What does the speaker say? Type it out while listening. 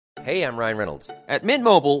Hey, I'm Ryan Reynolds. At Mint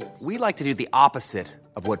Mobile, we like to do the opposite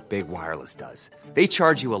of what Big Wireless does. They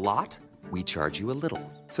charge you a lot, we charge you a little.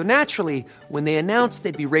 So naturally, when they announced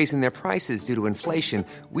they'd be raising their prices due to inflation,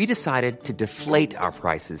 we decided to deflate our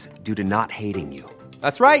prices due to not hating you.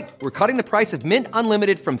 That's right. We're cutting the price of Mint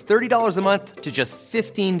Unlimited from $30 a month to just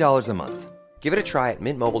 $15 a month. Give it a try at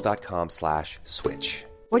mintmobile.com/switch.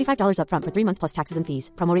 $45 up front for 3 months plus taxes and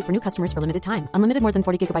fees. Promo rate for new customers for limited time. Unlimited more than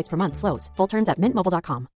 40 gigabytes per month. Slows full terms at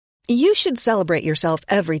mintmobile.com. You should celebrate yourself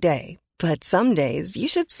every day, but some days you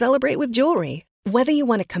should celebrate with jewelry. Whether you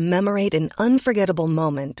want to commemorate an unforgettable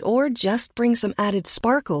moment or just bring some added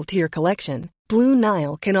sparkle to your collection, Blue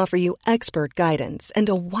Nile can offer you expert guidance and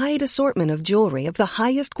a wide assortment of jewelry of the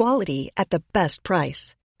highest quality at the best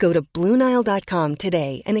price. Go to BlueNile.com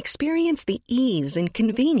today and experience the ease and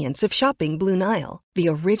convenience of shopping Blue Nile, the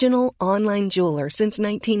original online jeweler since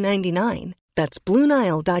 1999. That's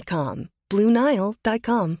BlueNile.com.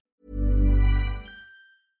 BlueNile.com.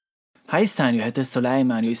 Hejsan, jag heter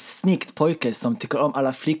Soleiman. Jag är snyggt pojke som tycker om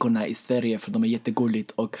alla flickorna i Sverige för de är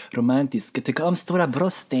jättegulligt och romantiska. Jag tycker om stora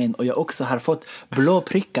brösten och jag också har fått blå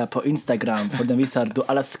prickar på Instagram för den visar då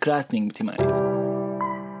alla skrattning till mig.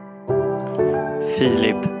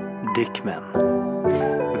 Philip Dickman.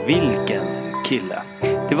 Vilken kille.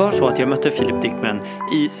 Det var så att jag mötte Philip Dickman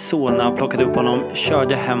i Solna, plockade upp honom,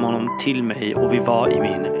 körde hem honom till mig och vi var i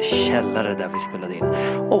min källare där vi spelade in.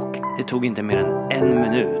 Och det tog inte mer än 1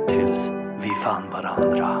 minut tills vi fann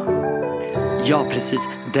varandra. Ja, precis.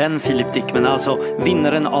 Den Philip Dickman, alltså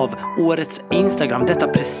vinnaren av årets Instagram. Detta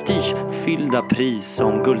prestigefyllda pris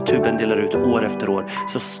som Guldtuben delar ut år efter år.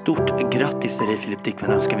 Så stort grattis till dig Philip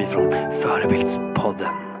Dickman önskar vi från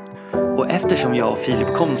Förebildspodden. Och eftersom jag och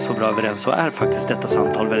Filip kom så bra överens så är faktiskt detta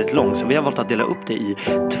samtal väldigt långt. Så vi har valt att dela upp det i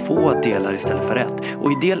 2 delar istället för 1.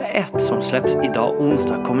 Och i del 1 som släpps idag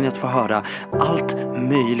onsdag kommer ni att få höra allt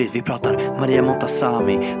möjligt. Vi pratar Maria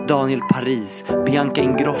Montazami, Daniel Paris, Bianca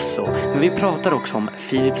Ingrosso. Men vi pratar också om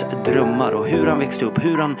Philips drömmar och hur han växte upp,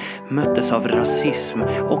 hur han möttes av rasism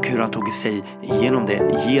och hur han tog sig igenom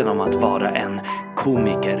det genom att vara en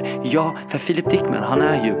komiker. Ja, för Philip Dickman, han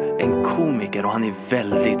är ju en komiker och han är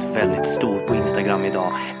väldigt, väldigt stor på Instagram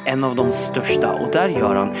idag. En av de största. Och där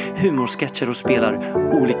gör han humorsketcher och spelar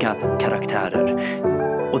olika karaktärer.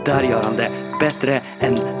 Och där gör han det bättre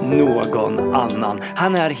än någon annan.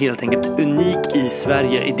 Han är helt enkelt unik i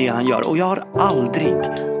Sverige i det han gör. Och jag har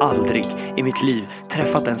aldrig i mitt liv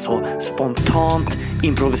träffat en så spontant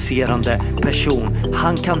improviserande person.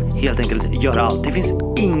 Han kan helt enkelt göra allt. Det finns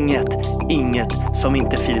inget som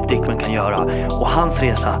inte Philip Dickman kan göra. Och hans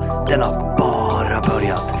resa, den har bara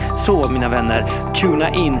börjat. Så mina vänner,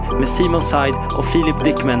 tuna in med Simon Said och Philip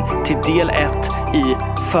Dickman till del 1 i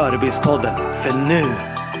Förebildspodden. För nu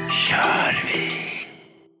kör vi!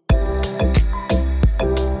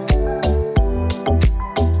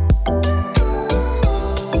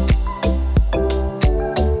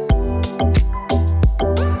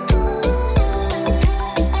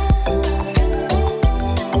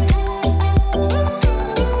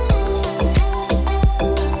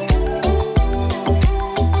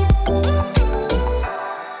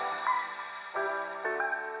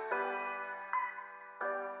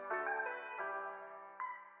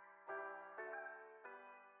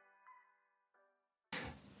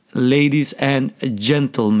 Ladies and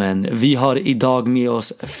gentlemen, vi har idag med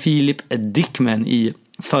oss Philip Dickman i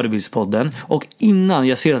Förebildspodden. Och innan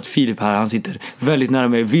jag ser att Philip här, han sitter väldigt nära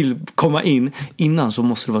mig, vill komma in. Innan så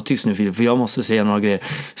måste du vara tyst nu Philip, för jag måste säga några grejer.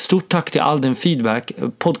 Stort tack till all den feedback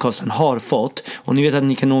podcasten har fått. Och ni vet att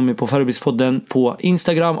ni kan nå mig på Förebildspodden på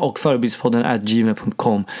Instagram och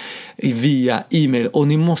förebildspodden@gmail.com via e-mail. Och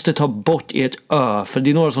ni måste ta bort ert ö, för det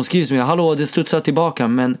är några som skriver till mig: hallå, det studsar tillbaka.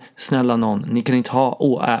 Men snälla någon, ni kan inte ha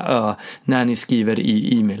å, ä, ö när ni skriver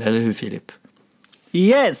i e-mail, eller hur Philip?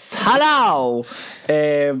 Yes, hallå!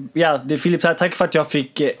 Ja, det är Filip här. Tack för att jag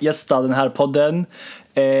fick gästa den här podden.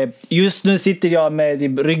 Just nu sitter jag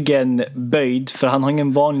med ryggen böjd, för han har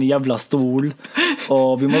ingen vanlig jävla stol.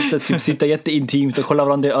 Och vi måste typ sitta jätteintimt och kolla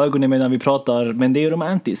varandra i ögonen medan vi pratar. Men det är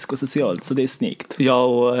romantiskt och socialt, så det är snyggt. Ja,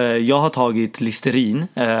 och jag har tagit Listerin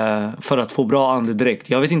för att få bra andedräkt.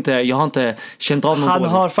 Jag vet inte, jag har inte känt av någon Han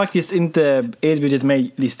dålig. har faktiskt inte erbjudit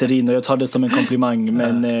mig Listerin och jag tar det som en komplimang.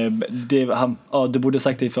 Men du borde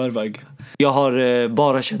sagt det i förväg. Jag har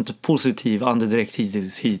bara känt positiv andedräkt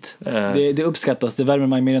hittills hit. Det uppskattas, det värmer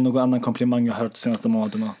mig mer än någon annan komplimang jag har hört de senaste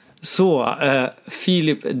månaderna. Så,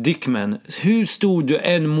 Philip Dickman, hur stor du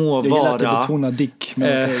än må vara... Jag gillar att du betonar Dick,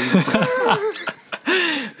 men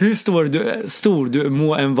hur stor du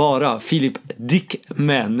må än vara, Filip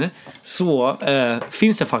Dickman, så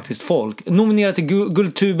finns det faktiskt folk nominerad till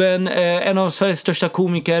Guldtuben, en av Sveriges största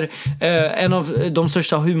komiker, en av de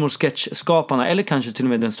största humorsketchskaparna, eller kanske till och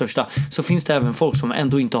med den största. Så finns det även folk som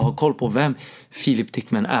ändå inte har koll på vem Filip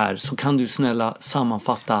Dickman är. Så kan du snälla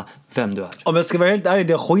sammanfatta vem du är? Om jag ska vara helt ärlig,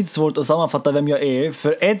 det är skitsvårt att sammanfatta vem jag är.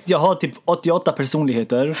 För jag har typ 88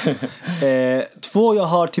 personligheter. 2, jag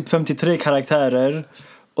har typ 53 karaktärer.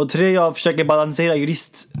 Och 3, jag försöker balansera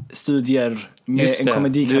juriststudier med en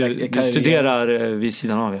komedikarriär. Du studerar vid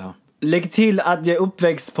sidan av, ja. Lägg till att jag är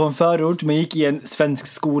uppväxt på en förort, men gick i en svensk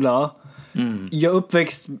skola. Jag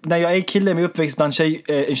uppväxt, när jag är kille, men jag är uppväxt bland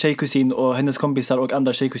en tjejkusin och hennes kompisar och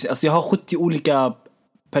andra tjejkusiner. Alltså jag har 70 olika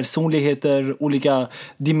personligheter, olika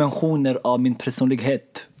dimensioner av min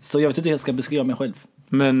personlighet. Så jag vet inte hur jag ska beskriva mig själv.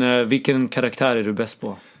 Men vilken karaktär är du bäst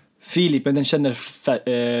på? Filip, men den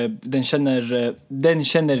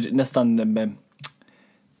känner nästan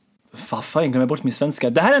vad fan, jag glömmer bort min svenska.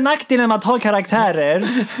 Det här är nackdelen med att ha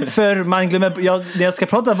karaktärer. För man glömmer, när jag ska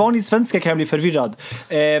prata vanlig svenska kan jag bli förvirrad.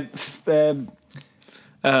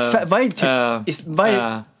 Vad är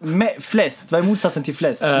flest? Vad är motsatsen till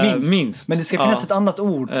flest? Minst. Men det ska finnas ett annat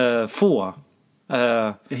ord. Få.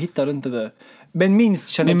 Jag hittar inte det. Men minst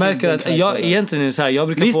känner ni märker att egentligen är det så här,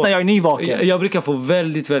 jag är nyvaken. Jag brukar få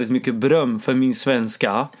väldigt, väldigt mycket beröm för min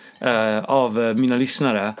svenska av mina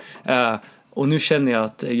lyssnare. Och nu känner jag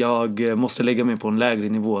att jag måste lägga mig på en lägre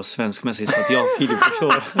nivå svenskmässigt så att jag och Filip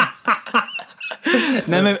förstår.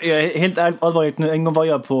 Nej, men helt allvarligt nu. En gång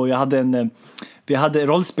var vi hade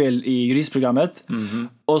rollspel i juristprogrammet.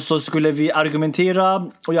 Och så skulle vi argumentera.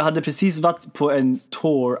 Och jag hade precis varit på en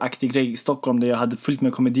tour-aktig grej i Stockholm där jag hade fullt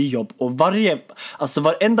med komedijobb. Och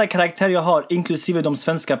varenda karaktär jag har, inklusive de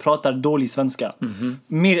svenska, pratar dålig svenska.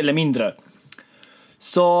 Mer eller mindre.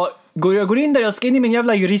 Så jag går in där, jag ska in i min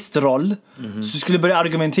jävla juristroll. Så skulle börja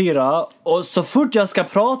argumentera. Och så fort jag ska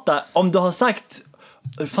prata, om du har sagt...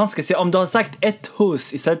 om du har sagt ett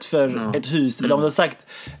hus istället för ett hus, eller om du har sagt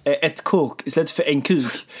ett kok istället för en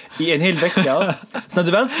kuk i en hel vecka, så när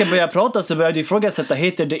du väl ska börja prata så börjar du ifrågasätta,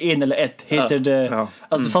 heter det en eller ett, heter det,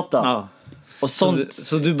 alltså du fattar. Och sånt.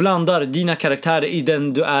 Så du blandar dina karaktärer i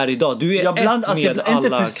den du är idag. Du är med alla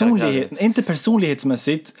karaktärer. Inte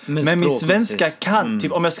personlighetsmässigt, men min svenska kan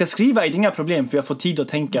typ, om jag ska skriva är det inga problem för jag får tid att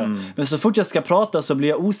tänka. Men så fort jag ska prata så blir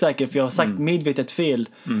jag osäker för jag har sagt medvetet fel.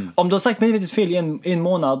 Om du har sagt medvetet fel i en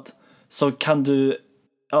månad, så kan du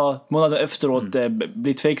månaden efteråt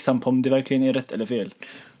bli tveksam på om det verkligen är rätt eller fel.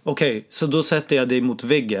 Okej, så då sätter jag dig mot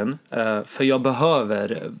väggen, för jag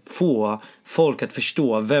behöver få folk att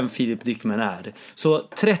förstå vem Filip Dickman är. Så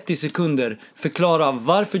 30 sekunder, förklara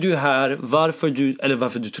varför du är här,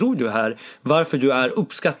 varför du tror du är här, varför du är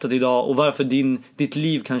uppskattad idag och varför ditt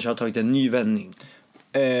liv kanske har tagit en ny vändning.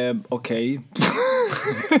 Okej.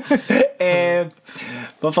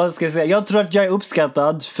 Vad fan ska jag säga? Jag tror att jag är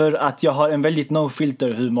uppskattad för att jag har en väldigt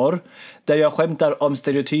no-filter humor där jag skämtar om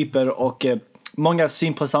stereotyper och många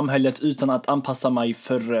syn på samhället utan att anpassa mig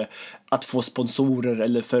för att få sponsorer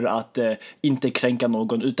eller för att inte kränka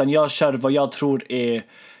någon, utan jag kör vad jag tror är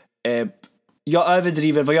jag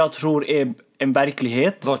överdriver vad jag tror är en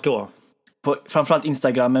verklighet. Vart då? På framförallt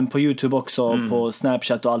Instagram, men på YouTube också, på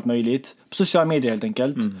Snapchat och allt möjligt. På sociala medier helt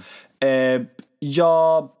enkelt.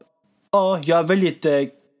 Jag är väldigt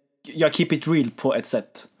jag keep it real på ett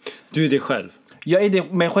sätt. Du är det själv? Jag är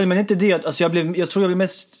det mig själv, men inte det. Alltså jag tror jag blev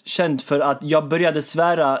mest känd för att jag började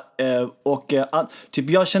svära och typ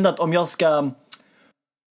jag kände att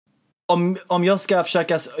om jag ska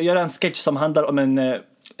försöka göra en sketch som handlar om en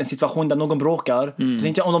situation där någon bråkar, då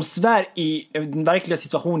tänkte jag, om de svär i den verkliga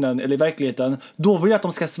situationen eller i verkligheten, då vill jag att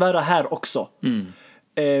de ska svära här också.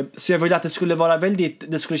 Så jag vill att det skulle vara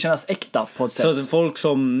det skulle kännas äkta på ett sätt. Så att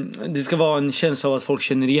det ska vara en känsla av att folk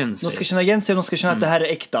känner igen sig. De ska känna igen sig och de ska känna att det här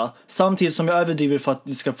är äkta. Samtidigt som jag överdriver för att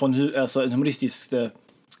det ska få en humoristisk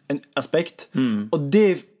aspekt. Och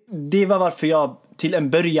det var varför jag till en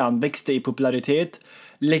början växte i popularitet.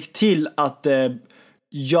 Lägg till att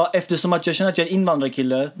eftersom att jag känner att jag är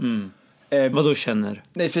invandrarkille. Vad då känner?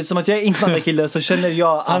 Nej, för som att jag är invandrarkille så känner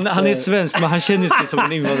jag att han är svensk, men han känner sig som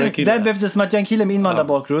en invandrarkille. Därför, eftersom att jag är en kille med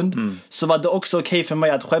invandrarbakgrund, så var det också okej för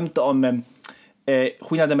mig att skämta om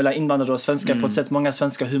skillnaden mellan invandrare och svenskar på ett sätt många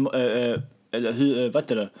svenska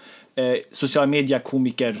sociala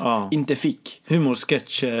media-komiker inte fick.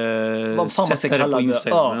 Humorsketch vad fan man ska kalla det.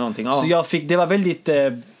 Så jag fick, det var väldigt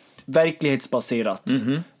verklighetsbaserat.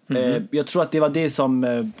 Jag tror att det var det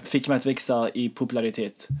som fick mig att växa i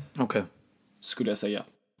popularitet. Okej. Skulle jag säga.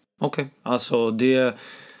 Okej. Alltså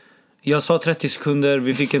Jag sa 30 sekunder,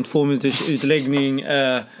 vi fick en 2 minuters utläggning,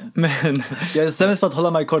 men... Jag är sämst på att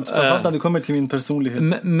hålla mig kort, framförallt när du kommer till min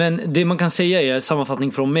personlighet. Men det man kan säga är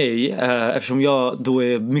sammanfattning från mig, eftersom jag då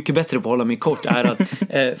är mycket bättre på att hålla mig kort, är att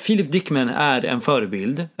Philip Dickman är en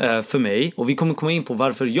förebild för mig. Och vi kommer komma in på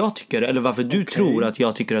varför jag tycker, eller varför du tror att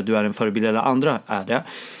jag tycker att du är en förebild eller andra är det.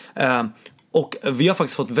 Och vi har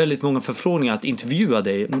faktiskt fått väldigt många förfrågningar att intervjua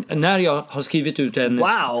dig. När jag har skrivit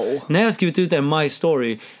ut en My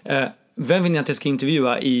Story, vem vill ni att jag ska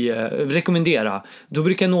intervjua rekommendera, då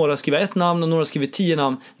brukar några skriva ett namn och några skriver 10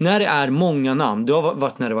 namn. När det är många namn, du har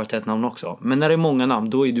varit när det varit ett namn också, men när det är många namn,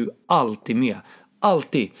 då är du alltid med.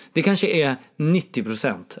 Alltid. Det kanske är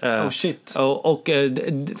 90%. Oh shit. Och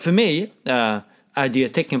för mig är det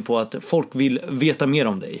ett tecken på att folk vill veta mer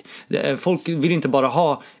om dig. Folk vill inte bara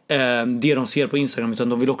ha det de ser på Instagram, utan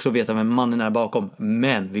de vill också veta vem mannen är bakom.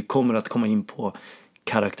 Men vi kommer att komma in på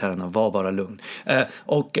karaktärerna, var bara lugn.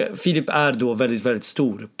 Och Filip är då väldigt, väldigt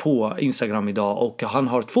stor på Instagram idag, och han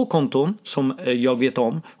har 2 konton som jag vet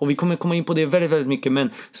om. Och vi kommer komma in på det väldigt, väldigt mycket, men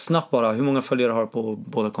snabbt bara, hur många följare har på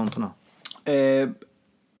båda kontona?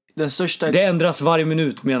 Den största... Det ändras varje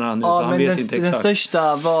minut, menar han nu, så han vet inte exakt. Den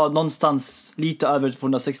största var någonstans lite över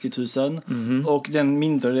 260 000 och den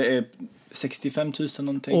mindre är 65 000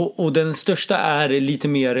 någonting. Och den största är lite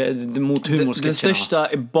mer mot humorsketcherna. Den största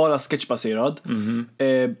är bara sketchbaserad.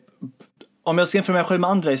 Om jag ska jämföra mig själv med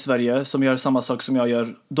andra i Sverige som gör samma sak som jag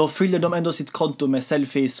gör, då fyller de ändå sitt konto med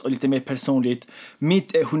selfies och lite mer personligt.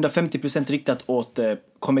 Mitt är 150% riktat åt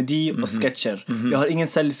komedi och sketcher. Jag har ingen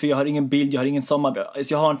selfie, jag har ingen bild, jag har ingen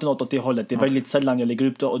jag har inte något åt det hållet. Det är väldigt sällan jag lägger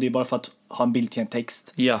upp det, och det är bara för att ha en bild till en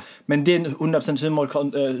text. Men det är en 100% humor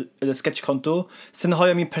eller sketchkonto. Sen har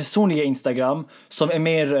jag min personliga Instagram som är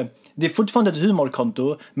mer, det är fortfarande ett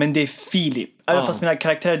humorkonto, men det är Filip. Även fast mina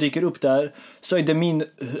karaktärer dyker upp där, så är det min...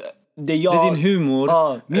 Det är din humor.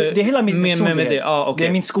 Det är hela min personlighet. Okay. Det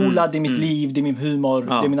är min skola, det är mitt liv, det är min humor,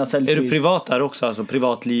 det är mina selfies. Är du privat där också? Alltså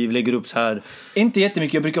privatliv, lägger upp så här? Inte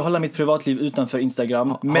jättemycket, jag brukar hålla mitt privatliv utanför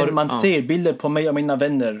Instagram. Men man ser bilder på mig och mina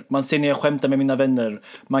vänner. Man ser när jag skämtar med mina vänner.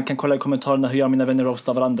 Man kan kolla i kommentarerna hur jag och mina vänner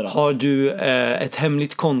rostar varandra. Har du ett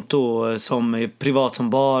hemligt konto som är privat, som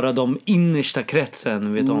bara de innersta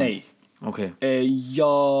kretsen vet om? Nej. Okej.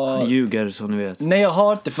 Han ljuger, som ni vet. Nej, jag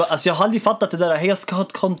har inte. Jag har aldrig fattat det där. Hej, jag ska ha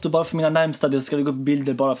ett konto bara för mina närmsta. Jag ska lägga upp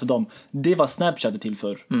bilder bara för dem. Det var Snapchat till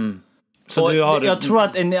för. Så jag tror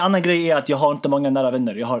att en annan grej är att jag har inte många nära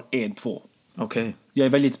vänner. Jag har 1-2. Okej. Jag är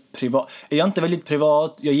väldigt privat. Jag är inte väldigt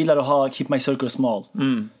privat. Jag gillar att keep my circle small.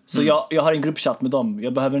 Så jag har en gruppchatt med dem.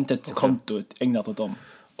 Jag behöver inte ett konto ägnat åt dem.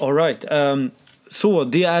 All right. Så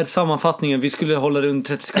det är sammanfattningen. Vi skulle hålla det under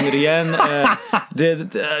 30 sekunder igen.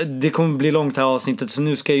 Det kommer bli långt här avsnittet, så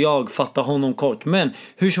nu ska jag fatta honom kort. Men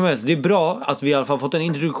hur som helst, det är bra att vi i alla fall fått en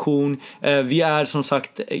introduktion. Vi är som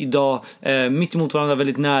sagt idag mitt emot varandra,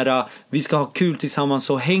 väldigt nära. Vi ska ha kul tillsammans,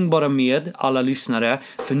 så häng bara med alla lyssnare,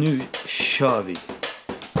 för nu kör vi.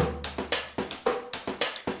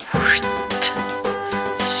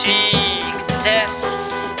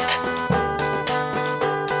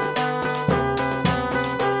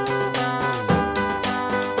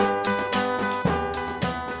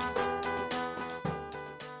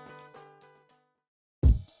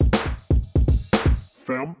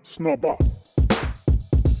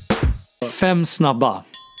 Fem snabba.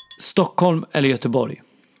 Stockholm eller Göteborg?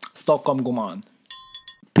 Stockholm, god man.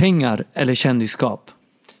 Pengar eller kändisskap?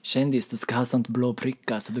 Kändis, du ska ha sånt blå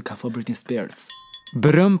prickar så du kan få Britney Spears.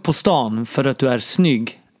 Beröm på stan för att du är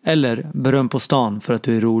snygg, eller beröm på stan för att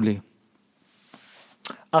du är rolig?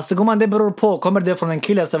 Alltså gumman, det beror på. Kommer det från en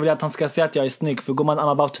kille så vill jag att han ska säga att jag är snygg, för gumman,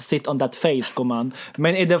 I'm about to sit on that face, gumman.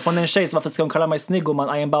 Men är det från en tjej så varför ska hon kalla mig snygg,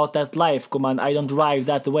 gumman? I am about that life, gumman. I don't drive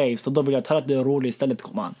that wave. Så då vill jag höra att du är rolig istället,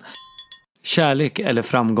 gumman. Kärlek eller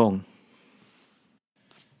framgång?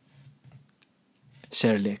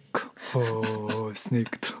 Kärlek.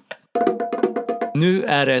 Snyggt. Nu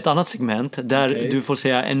är det ett annat segment där du får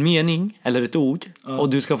säga en mening eller ett ord, och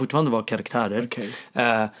du ska fortfarande vara karaktärer.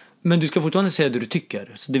 Men du ska fortfarande säga det du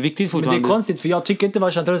tycker. Så det är viktigt fortfarande. Men det är konstigt, för jag tycker inte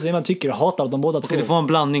vad Chantal säger, man tycker. Jag hatar de båda två. Okej, du får en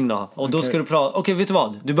blandning då. Och då ska du prata. Okej, vet du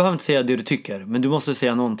vad? Du behöver inte säga det du tycker, men du måste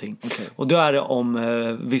säga någonting. Och då är det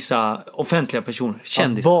om vissa offentliga personer,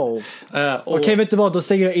 kändisar. Okej, vet du vad? Då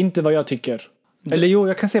säger jag inte vad jag tycker. Eller jo,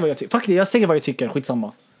 jag kan säga vad jag tycker. Faktiskt, jag säger vad jag tycker,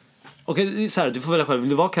 skitsamma. Okej, så här, du får välja själv. Vill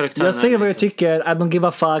du vara karaktären? Jag säger vad jag tycker. I don't give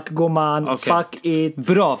a fuck. Go man. Fuck it.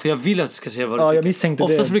 Bra, för jag vill att du ska säga vad du tycker. Jag misstänkte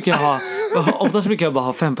oftast det. Oftast brukar jag bara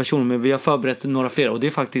ha 5 personer, men vi har förberett några fler. Och det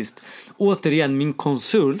är faktiskt återigen min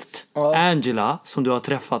konsult Angela, som du har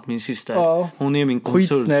träffat, min syster. Hon är min konsult.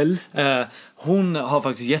 Skitsnäll. Hon har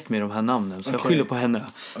faktiskt gett mig de här namnen, så jag skyller på henne.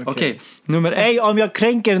 Okej, nummer 1. Nej, om jag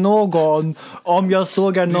kränker någon, om jag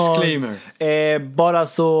sågar någon, Disclaimer. bara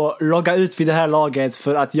så logga ut vid det här laget,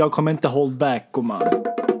 för att jag kommer inte hold back, gumman.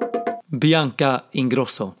 Bianca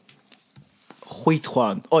Ingrosso.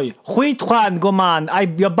 Skitskön. Oj, skitskön, gumman.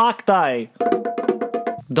 Jag back dig.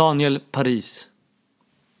 Daniel Paris.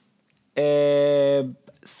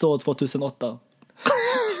 Så 2008.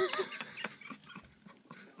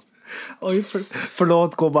 Oj,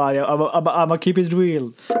 förlåt, gumman. I'm keep it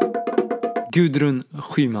real. Gudrun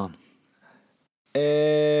Schyman.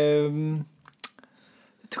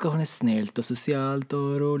 Jag tycker hon är snällt och socialt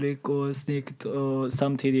och rolig och snyggt, och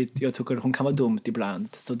samtidigt jag tycker hon kan vara dumt ibland,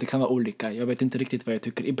 så det kan vara olika. Jag vet inte riktigt vad jag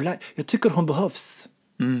tycker. Ibland, jag tycker hon behövs.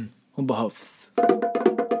 Hon behövs.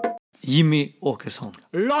 Jimmy Åkesson.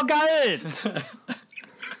 Logga ut!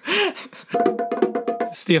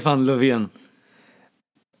 Stefan Löfven.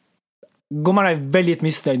 Gumman är väldigt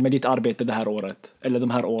missnöjd med ditt arbete det här året, eller de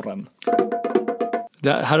här åren.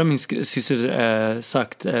 Här har min syster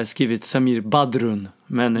skrivit Samir Badrun.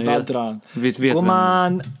 Men Badran. Vet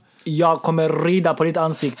gumman, jag kommer rida på ditt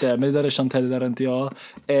ansikte, men det där är Chantel, det där är inte jag.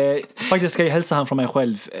 Faktiskt ska jag hälsa han från mig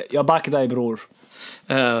själv. Jag backar dig, bror.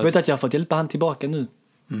 Vet att jag har fått hjälpa han tillbaka nu.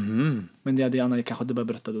 Men det är Anna, jag kanske inte bara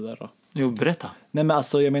berätta det där då. Jo, berätta. Nej, men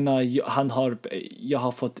alltså jag menar, jag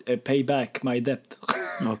har fått payback my debt.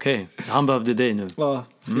 Okej, han behövde dig nu. Ja,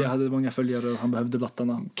 för jag hade många följare och han behövde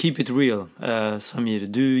blattarna. Keep it real, Samir.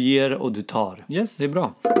 Du ger och du tar. Yes. Det är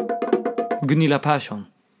bra. Gunilla Persson.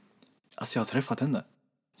 Alltså jag har träffat henne.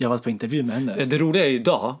 Jag har varit på intervju med henne. Det roliga är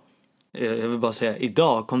idag, jag vill bara säga,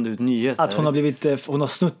 idag kom det ut nyheter. Att hon har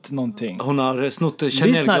snutt någonting. Hon har snott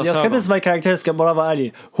Chanel-glasögon. Lyssna, jag ska inte ens vara i karaktär, ska bara vara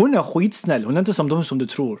ärlig. Hon är skitsnäll, hon är inte som de som du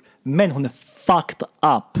tror. Men hon är fucked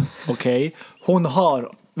up, okej? Hon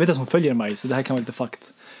har, vet att hon följer mig, så det här kan vara lite fucked.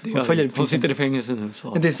 Hon sitter i fängelse nu,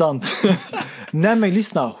 så. Det är sant. Nej, men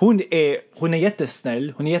lyssna, hon är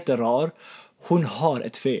jättesnäll, hon är jätterar. Hon har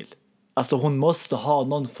ett fel. Alltså hon måste ha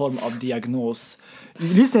någon form av diagnos.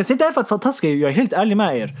 Lyssna, jag sitter här för att fantastiskt, jag är helt ärlig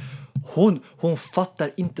med er. Hon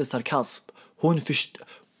fattar inte sarkasm.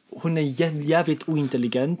 Hon är jävligt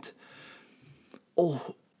ointelligent.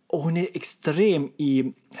 Och hon är extrem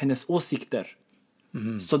i hennes åsikter.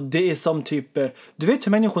 Så det är som typ, du vet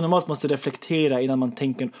hur människor normalt måste reflektera innan man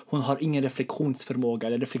tänker. Hon har ingen reflektionsförmåga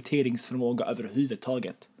eller reflekteringsförmåga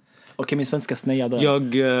överhuvudtaget. Okej, min svenska snäja där. Jag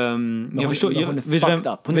förstår. Hon är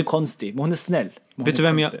fucked up. Hon är konstig, men hon är snäll. Vet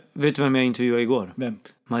du vem jag intervjuade igår? Vem?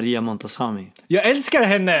 Maria Montazami. Jag älskar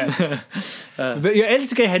henne. Jag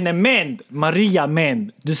älskar henne, men Maria,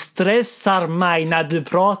 du stressar mig när du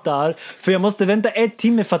pratar, för jag måste vänta 1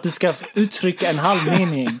 timme för att du ska uttrycka en halv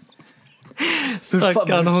mening.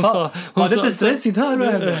 Stackarn, hon sa... Var det inte stressigt här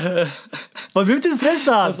med henne? Var du inte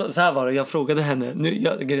stressad? Så här var det, jag frågade henne.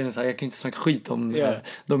 Grejen är så här, jag kan inte snacka skit om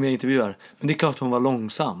de jag intervjuar. Men det är klart hon var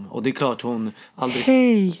långsam. Och det är klart hon aldrig...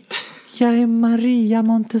 Hej, jag är Maria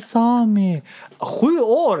Montazami. 7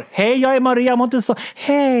 år. Hej, jag är Maria Montazami.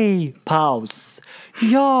 Hej, paus.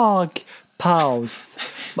 Paus.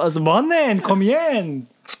 Alltså mannen, kom igen.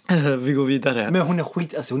 Vi går vidare. Men hon är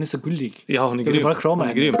alltså hon är så gullig. Ja, hon är grym. Bara krama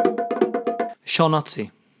henne. Grym. Sean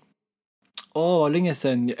Atzi. Vad länge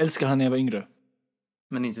sedan. Jag älskar han när jag var yngre.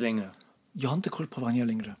 Men inte längre. Jag har inte koll på vad han gör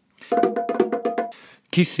längre.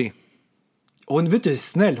 Kissy. Hon vet du hur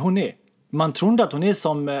snäll hon är. Man tror inte att hon är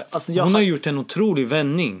som... Alltså hon har gjort en otrolig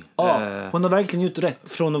vändning. Ja, hon har verkligen gjort rätt.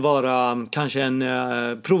 Från att vara kanske en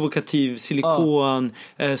provokativ silikon,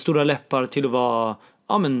 stora läppar, till att vara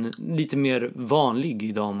lite mer vanlig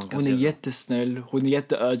idag. Man kan hon är jättesnäll, hon är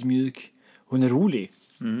jätteödmjuk, hon är rolig.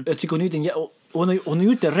 Jag tycker hon har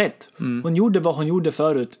gjort det rätt. Hon gjorde vad hon gjorde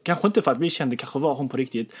förut. Kanske inte för att bli känd, kanske var hon på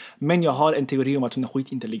riktigt. Men jag har en teori om att hon är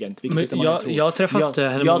skitintelligent. Jag har träffat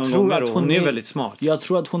henne många gånger och hon är väldigt smart. Jag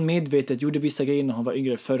tror att hon medvetet gjorde vissa grejer när hon var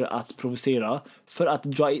yngre för att provocera. För att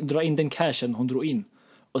dra in den cashen hon drog in.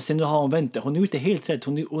 Och sen nu har hon vänt det. Hon har gjort det helt rätt.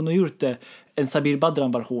 Hon har gjort det en Sabir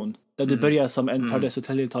Badran-version. Där du börjar som en Paradise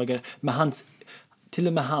Hotel-deltagare. Men till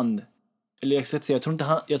och med han... Eller jag ska säga,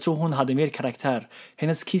 jag tror hon hade mer karaktär.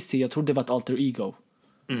 Hennes Kissy, jag tror det var ett alter ego.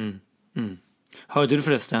 Hörde du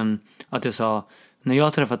förresten att jag sa, när jag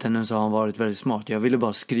har träffat henne så har hon varit väldigt smart. Jag ville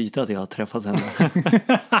bara skryta att jag har träffat henne.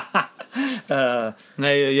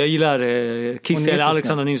 Nej, jag gillar Kissy eller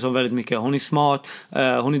Alexandra Nilsson väldigt mycket. Hon är smart,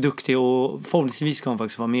 hon är duktig och förhoppningsvis ska hon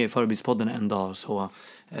faktiskt vara med i Förebildspodden en dag. Så,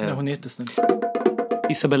 hon är jättesnäll.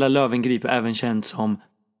 Isabella Löwengrip, även känd som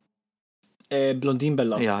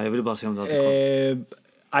Blondinbella. Ja, jag ville bara se om du hade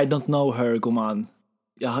koll. I don't know her, gumman.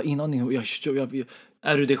 Jag har ingen aning.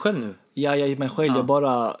 Är du det själv nu? Ja, jag är mig själv.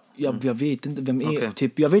 Jag vet inte vem är. Okej.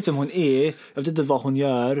 Typ, jag vet vem hon är. Jag vet inte vad hon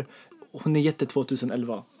gör. Hon är jätte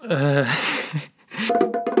 2011.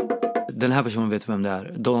 Den här personen vet vem det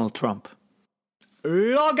är. Donald Trump.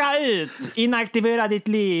 Logga ut! Inaktivera ditt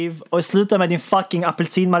liv och sluta med din fucking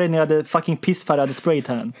apelsinmarinerade fucking pissfärgade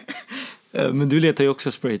spraytan. Men du letar ju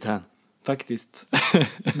också spraytan. Faktiskt.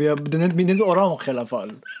 Men den är inte orange i alla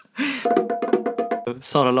fall.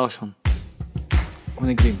 Sara Larsson. Hon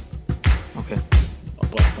är grym. Okej. Ja,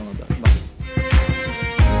 bara stanna där.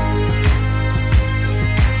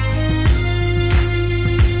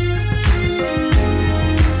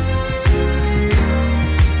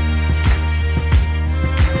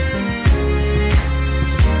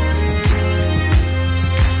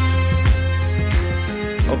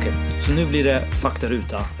 Okej, så nu blir det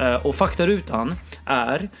faktaruta. Och faktarutan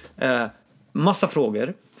är massa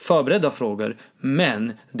frågor, förberedda frågor,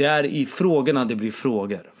 men det är i frågorna det blir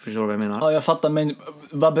frågor. Förstår du vad jag menar? Ja, jag fattar, men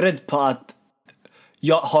var beredd på att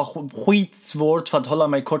jag har skitsvårt för att hålla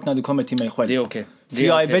mig kort när det kommer till mig själv. Det är okej. För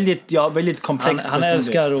jag är väldigt komplex. Han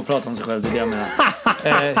älskar att prata om sig själv, det är det jag menar.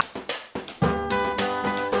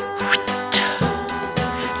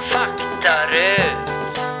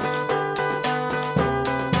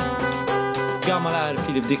 Gammal är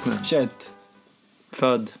Philip Dickman? 21.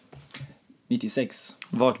 Född? 96.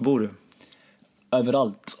 Vart bor du?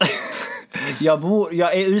 Överallt.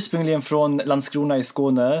 Jag är ursprungligen från Landskrona i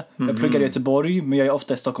Skåne. Jag pluggar i Göteborg, men jag är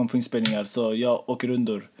ofta i Stockholm på inspelningar, så jag åker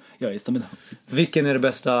under. Jag är stämmer. Vilken är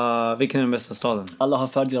den bästa staden? Alla har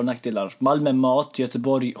fördelar och nackdelar. Malmö mat,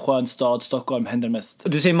 Göteborg skön stad, Stockholm händer mest.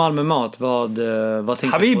 Du säger Malmö mat, vad tänker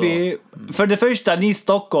Habibi, du för det första, ni i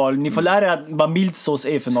Stockholm, ni får lära er vad mildsås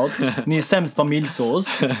är för något. Ni är sämst på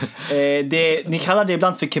mildsås. Ni kallar det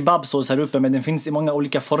ibland för kebabsås här uppe, men den finns i många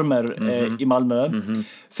olika former i Malmö.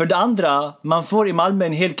 För det andra, man får i Malmö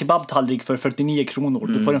en hel kebabtallrik för 49 kronor.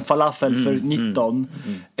 Du får en falafel för 19.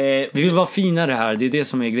 Vi vill vara finare här, det är det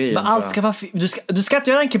som är grejen. Men allt ska vara du ska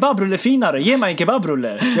inte göra en kebabrulle finare. Ge mig en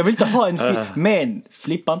kebabrulle. Jag vill inte ha en men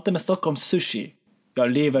flippa inte med Stockholms sushi.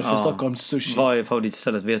 Jag lever för Stockholms sushi. Vad är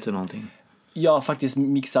favoritstället? Vet du någonting? Jag har faktiskt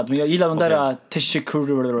mixat, men jag gillar de där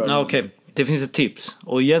teshikuru. Okej. Det finns ett tips.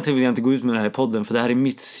 Och egentligen vill jag inte gå ut med det här i podden, för det här är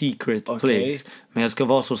mitt secret place. Men jag ska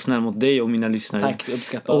vara så snäll mot dig och mina lyssnare. Tack,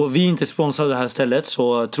 uppskattas. Och vi är inte sponsrade det här stället,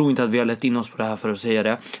 så tro inte att vi har lett in oss på det här för att säga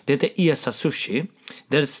det. Det heter Esa Sushi.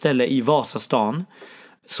 Det är ett ställe i Vasastan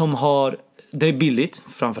som har, det är billigt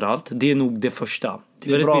framförallt. Det är nog det första.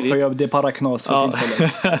 Det är bra billigt. För det är bara knas för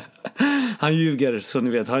tillfället. Han ljuger, så ni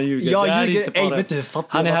vet. Han ljuger. Jag ljuger. Vet du,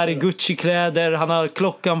 han är här i Gucci-kläder. Han har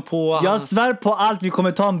klockan på. Jag svär på allt. Vi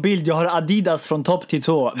kommer ta en bild. Jag har Adidas från topp till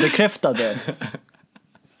tå. Bekräftade.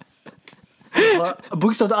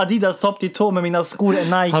 Bokstavligt Adidas topp till tå, med mina skor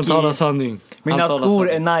är Nike. Han talar sanning. Mina skor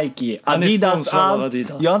är Nike. Adidas av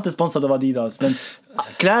Adidas. Jag är inte sponsrad av Adidas, men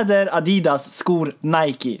kläder, Adidas, skor,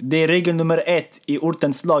 Nike. Det är regel nummer 1 i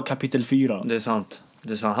ortens lag, kapitel 4. Det är sant.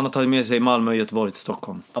 Han har tagit med sig Malmö, Göteborg till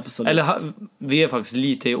Stockholm. Absolut. Eller vi är faktiskt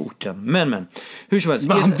lite i orten. Men hur som helst.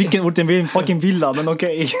 Vilken orten? Vi är en fucking villa, men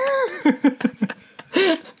okej.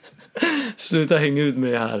 Sluta hänga ut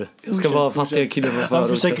med här. Jag ska vara fattiga killen från förorten.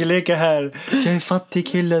 Han försöker leka här. Jag är en fattig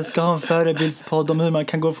kille, ska ha en förebildspodd om hur man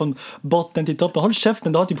kan gå från botten till toppen. Håll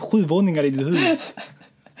käften, du har typ 7 våningar i ditt hus.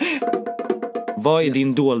 Vad är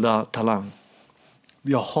din dolda talang?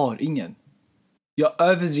 Jag har ingen. Jag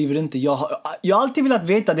överdriver inte. Jag har alltid velat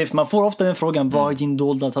veta det, för man får ofta den frågan, vad är din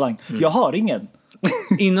dolda talang? Jag har ingen.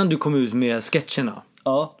 Innan du kom ut med sketcherna.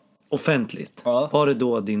 Ja. Offentligt. Var det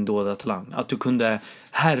då din dolda talang? Att du kunde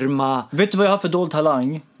härma. Vet du vad jag har för dold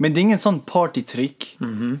talang? Men det är ingen sån partytrick.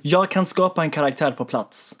 Jag kan skapa en karaktär på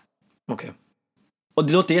plats. Okej. Och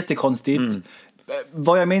det låter jättekonstigt.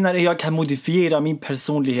 Vad jag menar är att jag kan modifiera min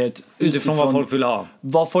personlighet utifrån vad folk vill ha.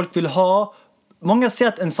 Vad folk vill ha. Många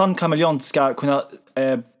säger att en sann kameleont ska kunna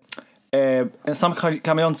en sann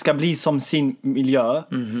kameleont ska bli som sin miljö.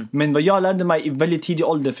 Men vad jag lärde mig i väldigt tidig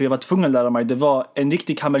ålder, för jag var tvungen att lära mig, det var en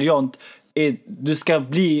riktig kameleont är, du ska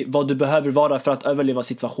bli vad du behöver vara för att överleva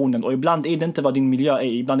situationen. Och ibland är det inte vad din miljö är,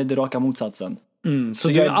 ibland är det raka motsatsen. Så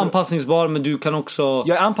du är anpassningsbar, men du kan också...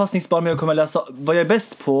 Jag är anpassningsbar, men jag kommer läsa. Vad jag är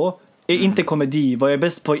bäst på är inte komedi. Vad jag är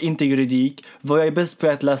bäst på är inte juridik. Vad jag är bäst på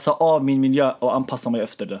är att läsa av min miljö och anpassa mig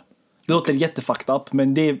efter det. Det låter jättefucked up,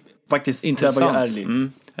 men det är faktiskt intressant. Jag är ärlig.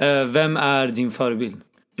 Vem är din förebild?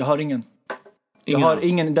 Jag har ingen. Jag har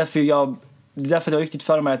ingen, därför det är viktigt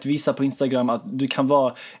för mig att visa på Instagram att du kan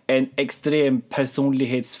vara en extrem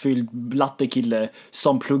personlighetsfylld blattekille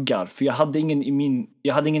som pluggar. För jag hade ingen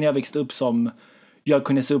när jag växte upp som jag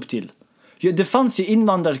kunde se upp till. det fanns ju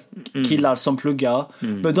invandrarkillar som pluggade.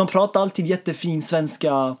 Men de pratade alltid jättefin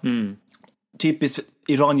svenska. Typiskt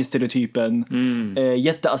iranier-stereotypen.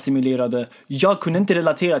 Jätteassimilerade. Jag kunde inte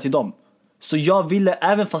relatera till dem. Så jag ville,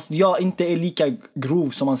 även fast jag inte är lika grov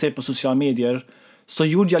som man ser på sociala medier, så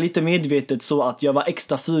gjorde jag lite medvetet så att jag var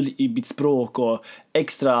extra ful i mitt språk och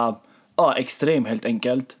extra extrem helt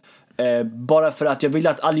enkelt. Bara för att jag ville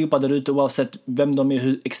att allihopa där ute, oavsett vem de är,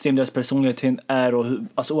 hur extrem deras personlighet är och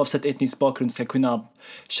alltså oavsett etnisk bakgrund, ska kunna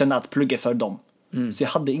känna att plugga för dem. Så jag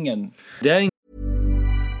hade ingen.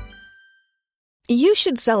 You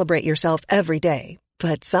should celebrate yourself every day,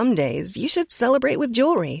 but some days you should celebrate with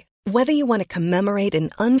jewelry. Whether you want to commemorate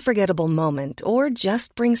an unforgettable moment or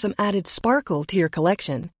just bring some added sparkle to your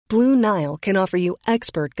collection, Blue Nile can offer you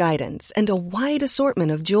expert guidance and a wide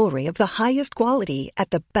assortment of jewelry of the highest quality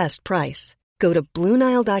at the best price. Go to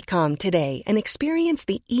BlueNile.com today and experience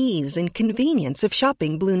the ease and convenience of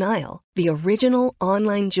shopping Blue Nile, the original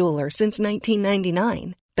online jeweler since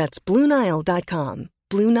 1999. That's BlueNile.com.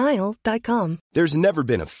 BlueNile.com. There's never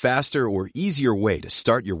been a faster or easier way to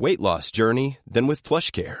start your weight loss journey than with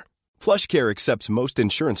PlushCare. PlushCare accepts most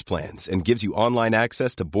insurance plans and gives you online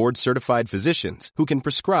access to board-certified physicians who can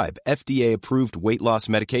prescribe FDA-approved weight loss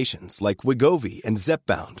medications like Wegovy and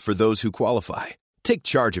Zepbound for those who qualify. Take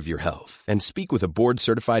charge of your health and speak with a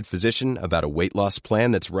board-certified physician about a weight loss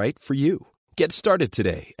plan that's right for you. Get started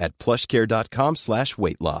today at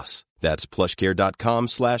plushcare.com/weightloss. That's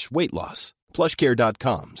plushcare.com/weightloss.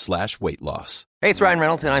 plushcare.com/weightloss. Hey, it's Ryan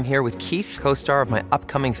Reynolds, and I'm here with Keith, co-star of my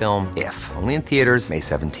upcoming film, If, only in theaters May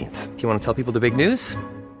 17th. Do you want to tell people the big news?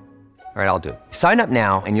 All right, I'll do it. Sign up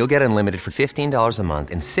now and you'll get unlimited for $15 a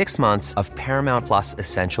month and 6 months of Paramount Plus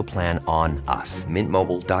Essential Plan on us.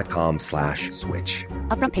 Mintmobile.com/switch.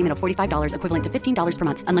 Upfront payment of $45 equivalent to $15 per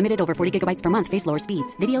month. Unlimited over 40 gigabytes per month. Face lower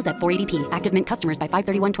speeds. Videos at 480p. Active Mint customers by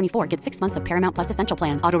 531.24 get 6 months of Paramount Plus Essential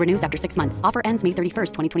Plan. Auto renews after 6 months. Offer ends May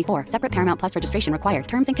 31st, 2024. Separate Paramount Plus registration required.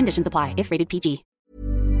 Terms and conditions apply if rated PG.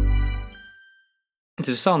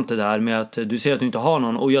 Intressant det där med att du säger att du inte har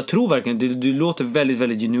någon. Och jag tror verkligen, du låter väldigt,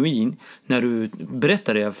 väldigt genuin när du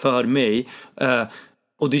berättar det för mig.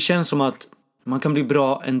 Och det känns som att man kan bli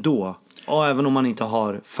bra ändå. Och även om man inte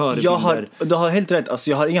har förebilder. Du har helt rätt. Alltså,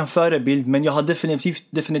 jag har ingen förebild, men jag har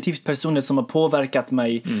definitivt personer som har påverkat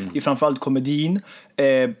mig i framförallt komedin.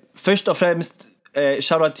 Först och främst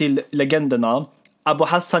shoutout till legenderna. Abu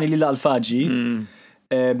Hassan i Lilla Al-Faji.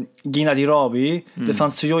 Gina Dirawi. Det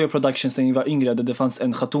fanns Jojo Productions när jag var yngre. Det fanns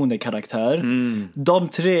en Khatune-karaktär. De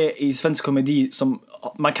tre i svensk komedi som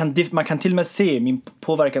man kan till och med se min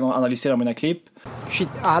påverkan och analysera mina klipp. Shit,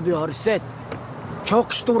 Abi, har sett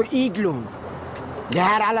tjockstor iglon. Det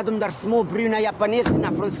här alla de där små bruna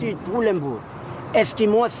japaneserna från Sydpolen bor.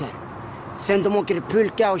 Eskimoser. Sen de åker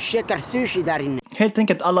pulka och käkar sushi där inne. Helt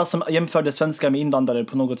enkelt alla som jämförde svenskar med invandrare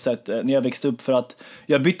på något sätt när jag växte upp. För att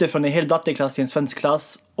jag bytte från en hel blatteklass till en svensk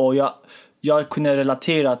klass. Och jag kunde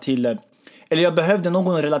relatera till... Eller jag behövde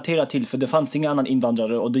någon att relatera till, för det fanns ingen annan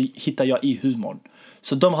invandrare. Och det hittade jag i humorn.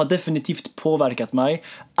 Så de har definitivt påverkat mig.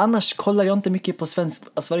 Annars kollar jag inte mycket på svensk,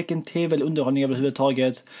 alltså varken tv eller underhållning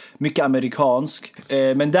överhuvudtaget. Mycket amerikansk.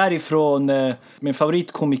 Men därifrån, min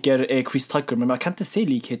favoritkomiker är Chris Tucker. Men man kan inte se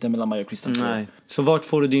likheten mellan mig och Chris Tucker. Nej. Så vart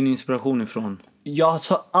får du din inspiration ifrån? Jag har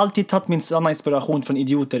alltid tagit min sanna inspiration från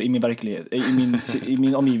idioter i min verklighet, i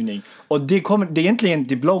min omgivning. Och det är egentligen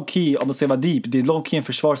low key, om man ska vara deep, det är low key en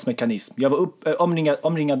försvarsmekanism. Jag var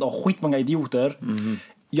omringad av skitmånga idioter.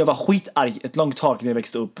 Jag var skitarg ett långt tag när jag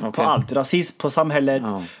växte upp. På allt. Rasism, på samhället.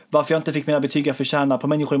 Varför jag inte fick mina betyg jag förtjänar, på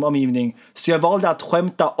människor i min omgivning. Så jag valde att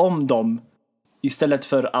skämta om dem istället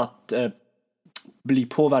för att bli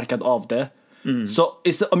påverkad av det. Så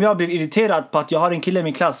om jag blir irriterad på att jag har en kille i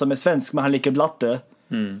min klass som är svensk men han leker blatte,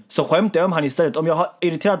 så skämtar jag om han istället. Om jag har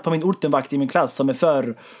irriterat på min ortenvakt i min klass som är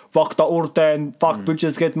för vakta orten, fuck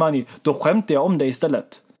bitches get money, då skämtar jag om det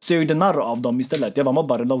istället. Så jag gjorde narr av dem istället. Jag var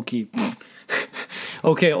mobbare low key.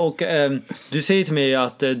 Okej, och du säger till mig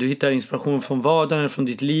att du hittar inspiration från vardagen, från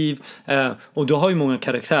ditt liv. Och du har ju många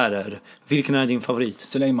karaktärer. Vilken är din favorit?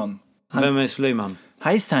 Suleiman. Vem är Suleiman?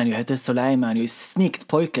 Hejsan, jag heter Suleiman. Jag är snyggt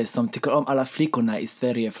pojke som tycker om alla flickorna i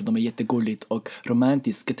Sverige för de är jättegulligt och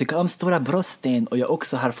romantiska. Jag tycker om stora brösten och jag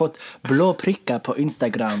också har fått blå prickar på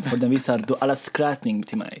Instagram för den visar då alla skrattning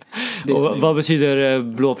till mig. Och vad betyder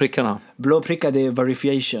blå prickarna? Blå prickar, det är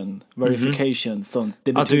verification, sånt.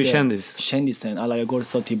 Det att du är kändis? Kändisen, alla jag går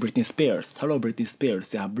så till Britney Spears. Hello Britney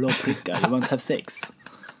Spears, jag har blå prickar, you won't have sex.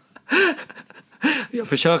 Jag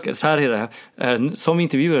försöker, så här är det. Som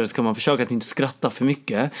intervjuare ska man försöka att inte skratta för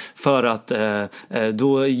mycket. För att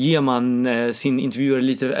då ger man sin intervjuare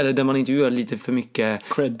lite, eller där man intervjuar lite för mycket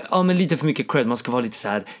cred. Ja, men lite för mycket cred. Man ska vara lite så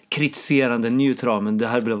här kritiserande, neutral. Men det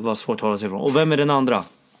här blir bara svårt att hålla sig ifrån. Och vem är den andra?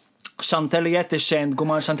 Chantel är jättekänd,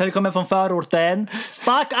 gumman. Chantel kommer från förorten.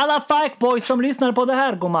 Fuck alla fuckboys som lyssnar på det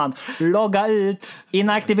här, gumman. Logga ut,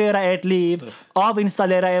 inaktivera ert liv,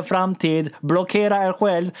 avinstallera er framtid, blockera er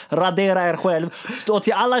själv, radera er själv. Och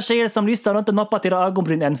till alla tjejer som lyssnar och inte noppat era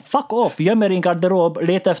ögonbryn än, fuck off, göm er i en garderob,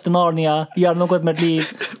 leta efter Narnia, gör något med liv.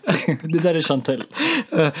 Det där är Chantel.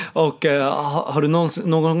 Och har du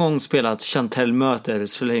någon gång spelat Chantel möter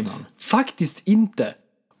Suleiman? Faktiskt inte.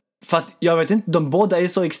 För att jag vet inte, de båda är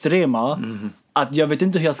så extrema att jag vet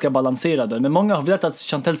inte hur jag ska balansera det. Men många har velat att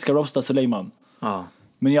Chantel ska roasta Suleiman. Ja.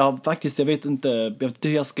 Men jag vet inte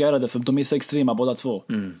hur jag ska göra det, för de är så extrema båda två.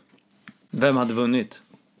 Vem hade vunnit?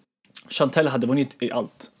 Chantel hade vunnit i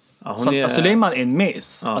allt. Ja, Suleiman är en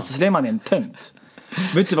mes. Ja. Alltså Suleiman är en tönt.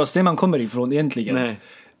 Vet du var Suleiman kommer ifrån egentligen? Nej.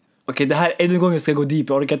 Okej, det här en gång jag ska gå deep.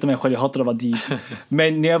 Jag orkar inte mig själv, jag hatar att vara deep.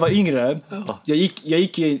 Men när jag var yngre, jag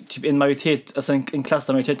gick i typ en majoritet, alltså en klass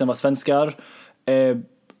där majoriteten var svenskar.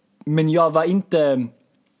 Men jag var inte,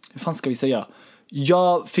 hur fan ska vi säga?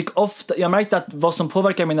 Jag märkte att vad som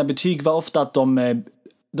påverkar mina betyg var ofta att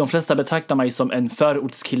de flesta betraktar mig som en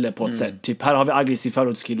förortskille på ett sätt. Typ, här har vi aggressiv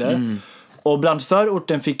förortskille. Och bland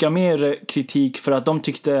förorten fick jag mer kritik för att de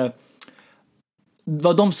tyckte,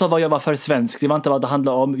 vad de sa var jag var för svensk. Det var inte vad det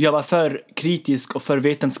handlade om. Jag var för kritisk och för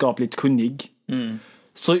vetenskapligt kunnig.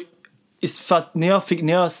 Så för att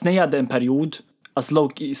när jag snäade en period, alltså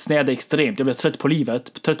snäade extremt, jag blev trött på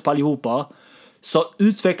livet, trött på allihopa, så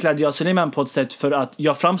utvecklade jag Suleiman på ett sätt för att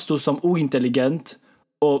jag framstod som ointelligent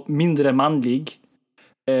och mindre manlig.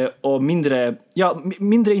 Och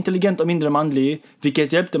mindre intelligent och mindre manlig,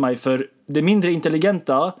 vilket hjälpte mig, för det mindre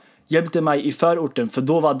intelligenta hjälpte mig i förorten, för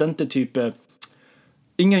då var det inte typ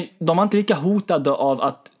de var inte lika hotade av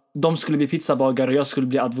att de skulle bli pizzabagare och jag skulle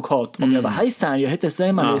bli advokat om jag var hej Stan, jag heter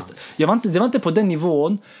Suleiman. Det var inte på den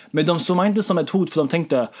nivån, men de såg mig inte som ett hot, för de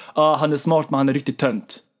tänkte han är smart men han är riktigt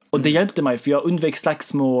tönt. Och det hjälpte mig, för jag undvek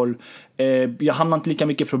slagsmål, jag hamnade inte lika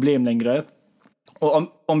mycket problem längre. Och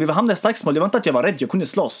om vi hamnade i slagsmål, det var inte att jag var rädd, jag kunde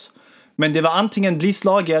slåss. Men det var antingen bli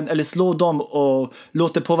slagen eller slå dem och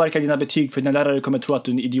låta det påverka dina betyg, för dina lärare kommer tro att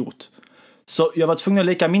du är en idiot. Så jag var tvungen att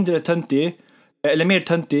leka mindre töntig, eller mer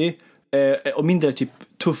töntig, och mindre typ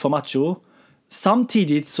tuff och macho.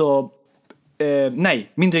 Samtidigt så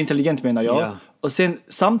mindre intelligent menar jag. Yeah. Och sen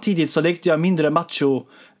samtidigt så lekte jag mindre macho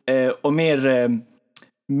och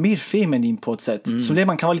mer feminin på ett sätt. Så det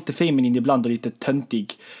man kan vara lite feminin ibland och lite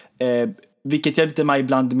töntig. Vilket hjälpte mig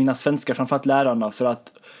bland mina svenskar, framförallt lärarna, för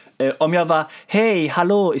att om jag var hej,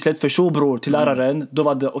 hallå istället för tjobror till läraren, då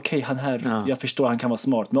var det okej, han här, jag förstår, han kan vara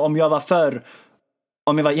smart. Men om jag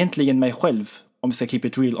var egentligen mig själv, om vi ska keep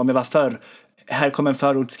it real, om jag var här kommer en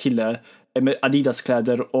förortskille med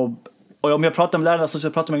Adidas-kläder, och om jag pratar med lärarna så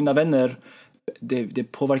jag pratar med mina vänner, det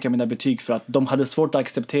påverkar mina betyg, för att de hade svårt att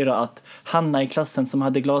acceptera att Hanna i klassen som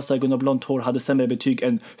hade glasögon och blont hår hade sämre betyg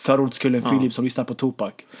än förortskillen Filip som lyssnar på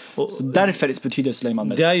Tupac. Så därför betyder Suleiman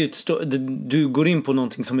mest. Det är ju du går in på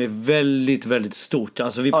någonting som är väldigt, väldigt stort.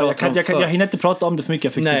 Alltså vi pratar jag hinner inte prata om det för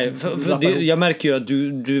mycket. Nej, jag märker ju att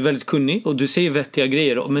du är väldigt kunnig och du säger vettiga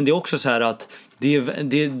grejer, men det är också så här att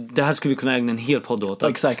det här skulle vi kunna ägna en hel podd åt.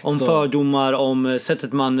 Exakt, om fördomar, om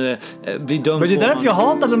sättet man blir dömd. Men det är därför jag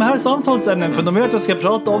hatar de här samtalsämnen, för de vet att jag ska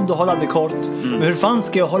prata om det och hålla det kort. Men hur fan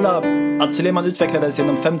ska jag hålla att Suleiman utvecklades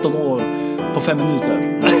genom 15 år på 5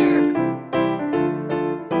 minuter?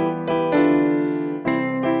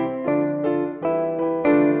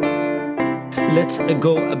 Let's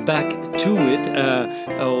go back to it.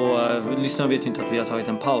 Lyssnarna vet ju inte att vi har tagit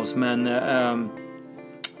en paus, men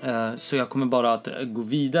så jag kommer bara att gå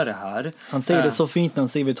vidare här. Han säger det så fint när han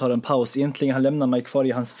säger vi tar en paus. Egentligen han lämnar mig kvar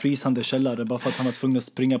i hans frysande källare bara för att han var tvungen att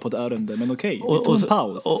springa på ett ärende. Men okej, vi tog en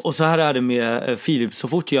paus. Och så här är det med Filip. Så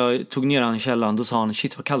fort jag tog ner han i källaren, då sa han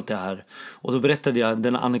shit vad kallt det är här. Och då berättade jag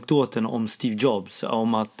den anekdoten om Steve Jobs,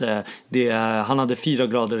 om att han hade 4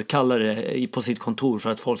 grader kallare på sitt kontor för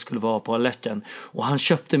att folk skulle vara på alerten. Och han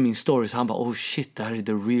köpte min story, så han bara oh shit, det här är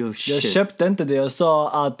the real shit. Jag köpte inte det, jag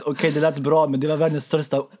sa att okej, det lät bra, men det var världens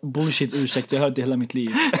största bullshit-ursäkt jag hört i hela mitt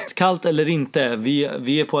liv. Kallt eller inte,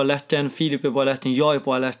 vi är på alerten, Filip är på alerten, jag är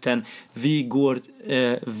på alerten. Vi går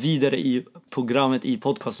vidare i programmet, i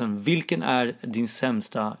podcasten. Vilken är din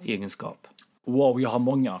sämsta egenskap? Wow, jag har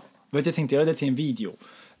många. Jag tänkte göra det till en video.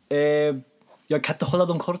 Jag kan inte hålla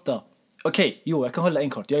dem korta. Okej, jag kan hålla en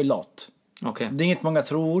kort. Jag är lat. Okay. Det är inget många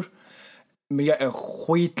tror, men jag är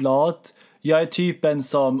skitlat. Jag är typen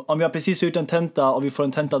som, om jag precis har gjort en tenta och vi får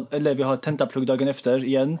en tenta, eller vi har ett tentaplugg dagen efter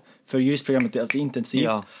igen, för juristprogrammet är alltså intensivt.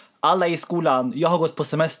 Ja. Alla i skolan, jag har gått på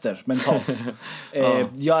semester mentalt.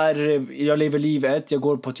 Jag lever livet, jag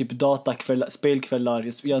går på typ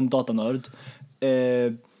spelkvällar, jag är en datanörd.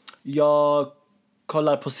 Jag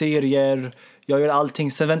kollar på serier, jag gör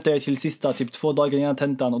allting. Sen väntar jag till sista typ 2 dagar innan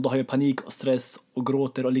tentan och då har jag panik och stress och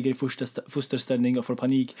gråter och ligger i fosterställning och får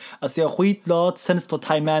panik. Alltså jag är skitlat, sämst på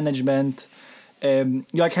time management.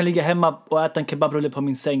 Jag kan ligga hemma och äta en kebabrulle på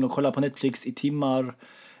min säng och kolla på Netflix i timmar.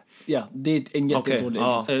 Ja, det är en jättedålig.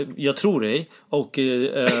 Jag tror dig och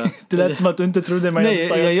det lät som att du inte trodde mig. Nej,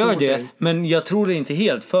 jag gör det dig. Men jag tror det inte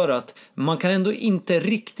helt, för att man kan ändå inte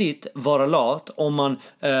riktigt vara lat om man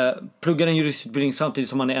pluggar en juristutbildning samtidigt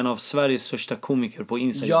som man är en av Sveriges största komiker på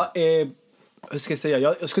Instagram. Hur ska jag säga?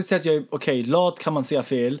 Jag skulle säga att jag är okej, lat kan man säga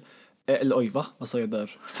fel. Eller oj, vad sa jag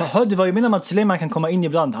där? För hörde vad jag menar med att Suleiman kan komma in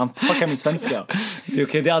ibland. Han fuckar min svenska. Det är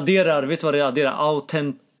okej, det adderar, vet du vad det adderar?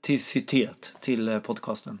 Autenticitet till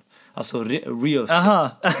podcasten. Alltså real. Aha.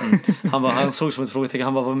 Han såg som ett frågetecken.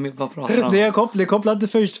 Han bara, vad pratar han? Det kopplade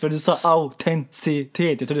först för du sa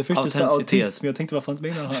autenticitet. Jag trodde först du sa autism. Jag tänkte, vad fan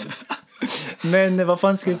menar han? Men vad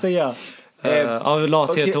fan ska jag säga?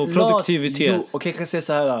 Lathet och produktivitet. Okej, kan jag säga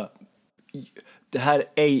så här. Det här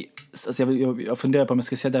är, alltså jag funderar på om jag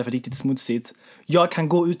ska säga det här för riktigt smutsigt. Jag kan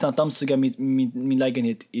gå utan att dammsuga min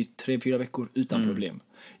lägenhet i 3-4 veckor utan problem.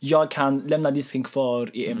 Jag kan lämna disken kvar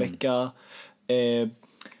i en vecka.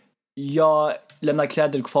 Jag lämnar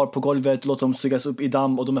kläder kvar på golvet, låter dem sugas upp i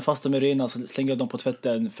damm och de är fast och rena, så slänger jag dem på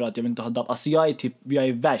tvätten för att jag vill inte ha damm. Alltså jag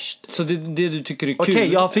är värst. Så det du tycker är kul?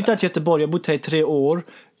 Okej, jag har flyttat till Göteborg, jag har bott här i 3 år.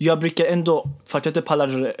 Jag brukar ändå, för att jag inte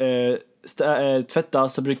pallar tvätta,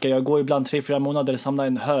 så brukar jag gå ibland 3-4 månader och samla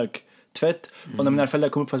en hög tvätt. Och när mina föräldrar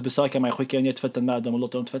kommer upp för att besöka mig, skickar jag ner tvätten med dem och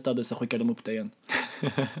låter dem tvätta det, så skickar de upp det igen.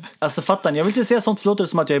 Alltså fattar ni? Jag vill inte säga sånt, för låter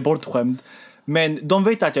som att jag är bortskämd. Men de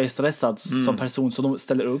vet att jag är stressad som person, så de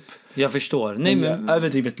ställer upp. Jag förstår. Nej, men jag är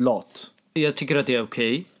överdrivet lat. Jag tycker att det är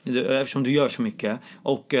okej, eftersom du gör så mycket.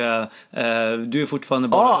 Och du är fortfarande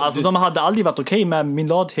bara... Ja, alltså de hade aldrig varit okej med min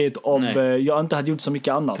lathet om jag inte hade gjort så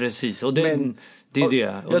mycket annat. Precis, och det är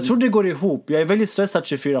det. Jag tror det går ihop. Jag är väldigt stressad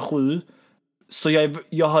 24/7. Så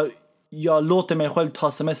jag låter mig själv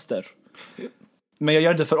ta semester. Men jag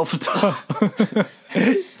gör det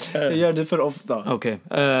för ofta. Okej.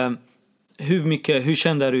 Hur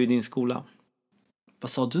känd är du i din skola? Vad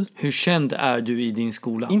sa du? Hur känd är du i din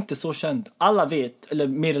skola? Inte så känd. Alla vet, eller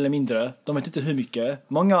mer eller mindre. De vet inte hur mycket.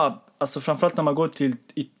 Många, alltså framförallt när man går till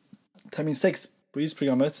termin 6 på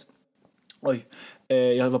ljusprogrammet. Oj,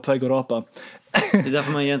 jag var på väg att rapa. Det är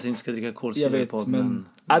därför man egentligen inte ska dricka kolsyra. Jag vet, men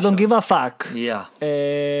I don't give a fuck. Ja,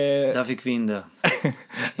 där fick vi in det.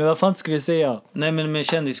 Men vad fan skulle jag säga? Nej, men med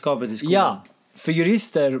kändisskapet i skolan. Ja, för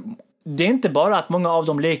jurister, det är inte bara att många av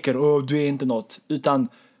dem leker du är inte något, utan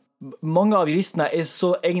många av juristerna är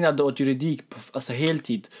så ägnade åt juridik på, alltså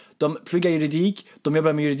heltid. De pluggar juridik, de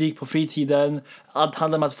jobbar med juridik på fritiden. Allt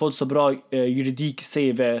handlar om att få ett så bra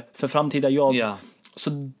juridik-CV för framtida jobb. Ja.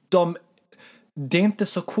 Så det är inte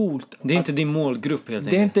så coolt. Det är inte din målgrupp helt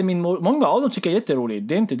enkelt. Det är inte min många av dem tycker jag är jätteroligt.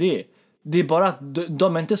 Det är inte det. Det är bara att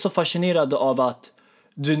de är inte så fascinerade av att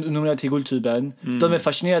du nominerade till Guldtuben. De är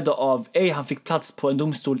fascinerade av han fick plats på en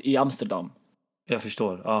domstol i Amsterdam. Jag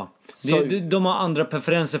förstår, ja. De har andra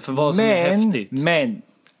preferenser för vad som är häftigt. Men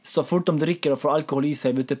så fort de dricker och får alkohol i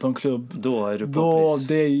sig ute på en klubb, då är du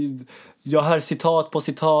poppis. Jag hör citat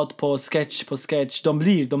på sketch på sketch.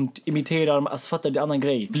 De imiterar, alltså fattar det annan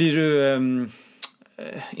grej. Blir du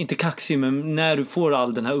inte kaxig, men när du får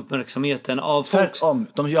all den här uppmärksamheten av folk?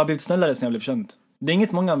 Jag har blivit snällare sen jag blev känd. Det är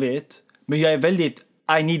inget många vet, men jag är väldigt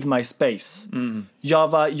I need my space.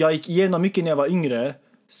 Jag gick igenom mycket när jag var yngre.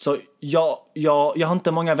 Så jag har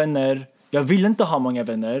inte många vänner. Jag vill inte ha många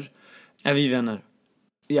vänner. Är vi vänner?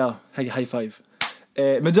 Ja, high five.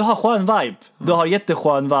 Men du har skön vibe. Du har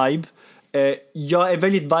jätteskön vibe. Jag är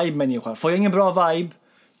väldigt vibe-människa. Får jag ingen bra vibe,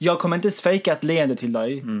 jag kommer inte fejka ett leende till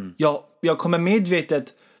dig. Jag kommer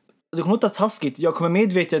medvetet, det kommer låta taskigt, jag kommer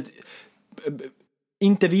medvetet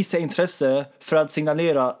inte visa intresse för att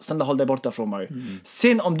signalera, sen håll dig borta från mig.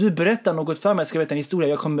 Sen om du berättar något för mig, ska berätta en historia,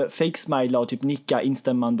 jag kommer fake-smila och typ nicka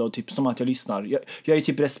instämmande och typ som att jag lyssnar. Jag är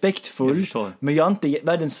typ respektfull, men jag är inte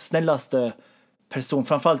världens snällaste person,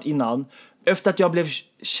 framförallt innan. Efter att jag blev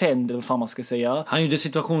känd, eller vad fan man ska säga. Han gjorde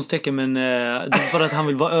situationstecken, men det är för att han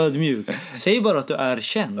vill vara ödmjuk. Säg bara att du är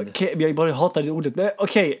känd. Okay, jag bara hatar det ordet.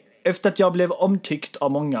 Okej, efter att jag blev omtyckt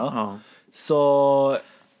av många, så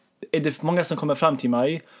är det många som kommer fram till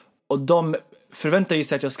mig och de förväntar ju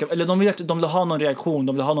sig att jag ska, eller de vill ha någon reaktion,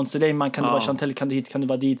 de vill ha någon Suleiman, kan du vara Chantel, kan du hit, kan du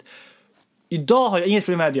vara dit. Idag har jag inget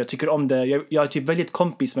problem med det. Jag tycker om det. Jag är typ väldigt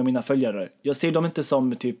kompis med mina följare. Jag ser dem inte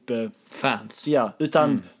som typ fans. Ja,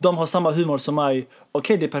 utan de har samma humor som mig.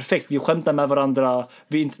 Okej, det är perfekt. Vi skämtar med varandra.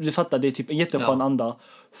 Vi fattar, det är typ en jätteskön anda.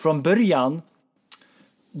 Från början,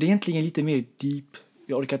 det är egentligen lite mer deep.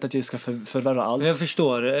 Jag orkar inte att jag ska förvärra allt. Jag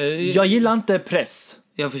förstår. Jag gillar inte press.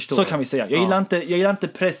 Jag förstår. Så kan vi säga. Jag gillar inte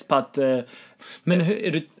press på att... Men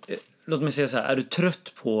är du... Låt mig säga så här. Är du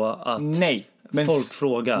trött på att folk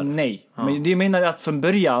frågar? Nej. Men det menar jag att från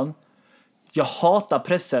början... Jag hatar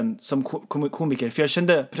pressen som komiker. För jag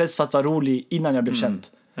kände press för att vara rolig innan jag blev känd.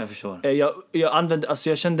 Jag förstår.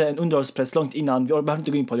 Jag kände en underhållspress långt innan. Jag behöver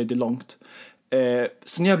inte gå in på det långt.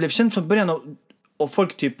 Så när jag blev känd från början... Och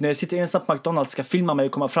folk typ, när jag sitter ensam på McDonalds ska filma mig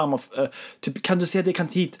och komma fram och typ, kan du se det, kan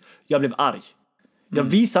du hit? Jag blev arg. Jag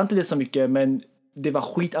visade inte det så mycket, men det var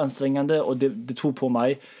skitansträngande och det tog på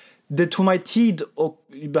mig. Det tog mig tid och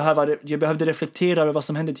jag behövde reflektera över vad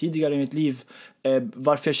som hände tidigare i mitt liv.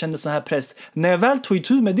 Varför jag kände sån här press. När jag väl tog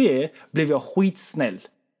itu med det blev jag skitsnäll.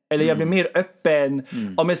 Eller jag blev mer öppen.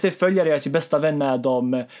 Om jag ser följare, jag är typ bästa vän med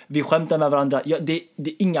dem. Vi skämtar med varandra. Det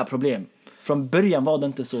är inga problem. Från början var det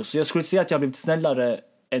inte så. Så jag skulle säga att jag har blivit snällare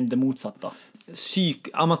än det motsatta.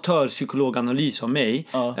 Amatörpsykologanalys av mig.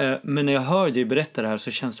 Men när jag hör dig berätta det här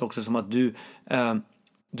så känns det också som att du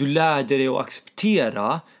lärde dig att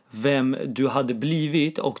acceptera vem du hade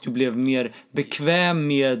blivit. Och du blev mer bekväm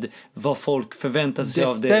med vad folk förväntade sig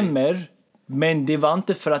av dig. Det stämmer. Men det var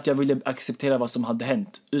inte för att jag ville acceptera vad som hade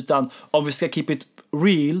hänt. Utan om vi ska keep it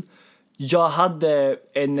real... Jag hade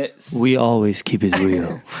We always keep it real.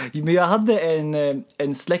 Men jag hade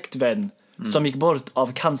en släktvän som gick bort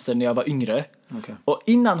av cancer när jag var yngre. Okay. Och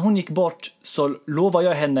innan hon gick bort så lovade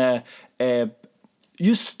jag henne...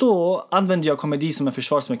 just då använde jag komedi som en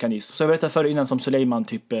försvarsmekanism. Så jag berättade för innan som Suleiman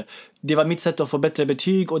typ. Det var mitt sätt att få bättre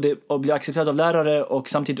betyg och bli accepterad av lärare och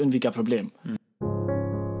samtidigt undvika problem.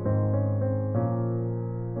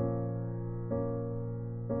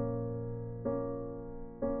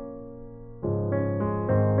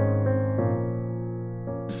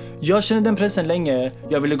 Jag kände den pressen länge.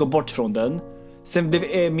 Jag ville gå bort från den. Sen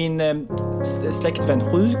blev min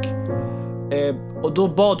släktvän sjuk. Och då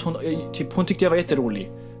bad hon... hon tyckte jag var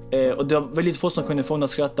jätterolig. Och det var väldigt få som kunde få henne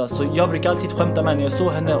att skratta. Så jag brukar alltid skämta med när jag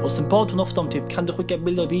såg henne. Och sen bad hon ofta om typ, kan du skicka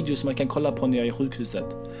bilder och videos som jag kan kolla på när jag är i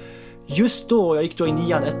sjukhuset. Just då, jag gick då i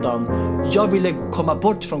 9:an. Jag ville komma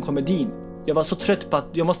bort från komedin. Jag var så trött på att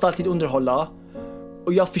jag måste alltid underhålla.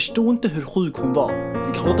 Och jag förstod inte hur sjuk hon var.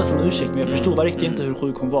 Det kan låta som en ursäkt, men jag förstod verkligen inte hur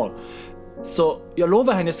sjuk hon var. Så jag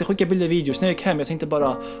lovade henne att jag ska skicka bilder och videos. När jag gick hem, jag tänkte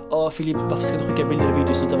bara Filip, varför ska du skicka bilder och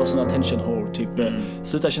videos? Sluta vara sån attention whore, typ.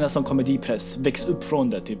 Sluta känna som komedipress. Väx upp från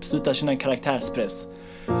det, typ. Sluta känna en karaktärspress.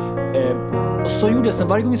 Och så gjorde jag. Sen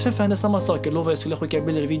varje gång jag träffade henne samma sak. Jag lovade att jag skulle skicka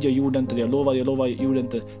bilder och videos. Jag gjorde inte det. Jag lovade, gjorde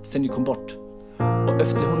inte. Sen jag kom bort. Och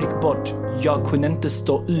efter hon gick bort, jag kunde inte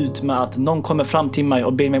stå ut med att någon kommer fram till mig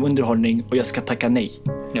och ber mig om underhållning och jag ska tacka nej.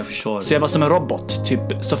 Jag förstår. Så jag var som en robot, typ.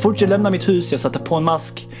 Så fort jag lämnade mitt hus, jag satte på en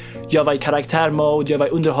mask. Jag var i karaktärmode, jag var i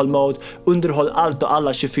underhållmode. Underhåll allt och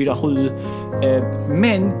alla 24/7.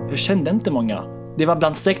 Men jag kände inte många. Det var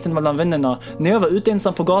bland släkten, bland vännerna. När jag var ute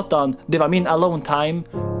ensam på gatan, det var min alone time.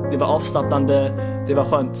 Det var avslappnande, det var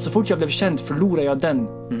skönt. Så fort jag blev känd förlorade jag den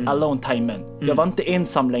alone-timen. Jag var inte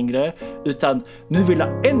ensam längre, utan nu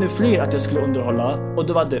ville ännu fler att jag skulle underhålla. Och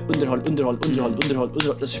då var det underhåll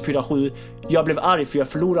 24/7. Jag blev arg för jag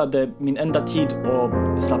förlorade min enda tid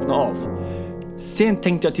att slappna av. Sen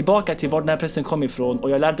tänkte jag tillbaka till var den här pressen kom ifrån. Och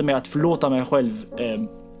jag lärde mig att förlåta mig själv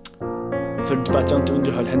för att jag inte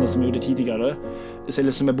underhöll henne som jag gjorde tidigare.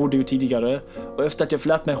 Eller som jag borde gjort tidigare. Och efter att jag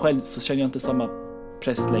förlät mig själv så känner jag inte samma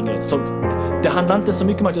press längre. Så det handlar inte så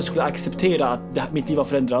mycket om att jag skulle acceptera att mitt liv har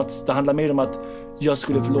förändrats. Det handlar mer om att jag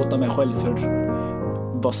skulle förlåta mig själv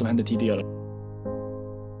för vad som hände tidigare.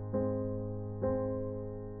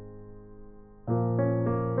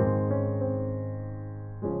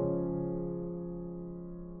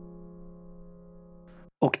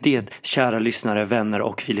 Och det, kära lyssnare, vänner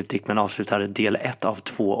och Filip Dickman avslutar del 1 av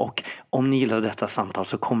 2. Och om ni gillar detta samtal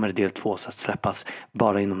så kommer del 2 att släppas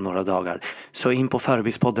bara inom några dagar. Så in på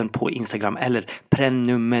Förebildspodden på Instagram eller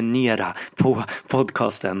prenumerera på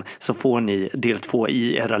podcasten så får ni del 2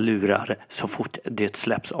 i era lurar så fort det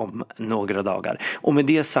släpps om några dagar. Och med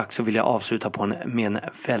det sagt så vill jag avsluta med en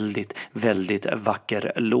väldigt, väldigt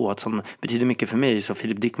vacker låt som betyder mycket för mig. Så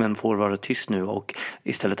Filip Dickman får vara tyst nu och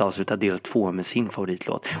istället avsluta del 2 med sin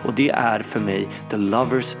favoritlåt. Och det är för mig The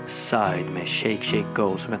Lover's Side med Shake Shake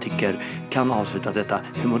Go som jag tycker kan avsluta detta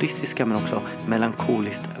humoristiska men också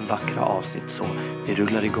melankoliskt vackra avsnitt. Så vi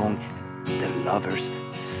rullar igång The Lover's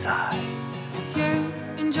Side. You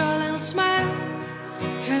and your little smile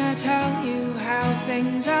can I tell you how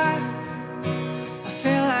things are? I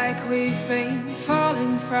feel like we've been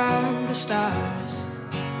falling from the stars.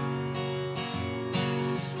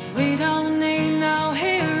 We don't need no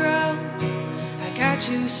hero, I got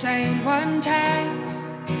you saying one time,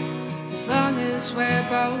 as long as we're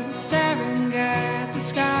both staring at the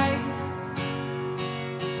sky.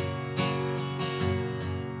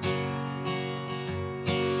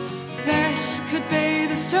 This could be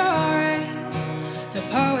the story the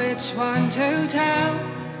poets want to tell,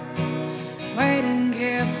 waiting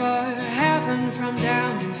here for heaven from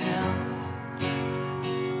down in hell.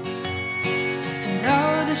 And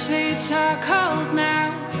though the sheets are cold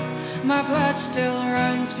now, my blood still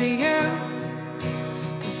runs for you,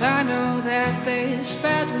 'cause I know that this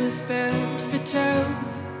bed was built for two.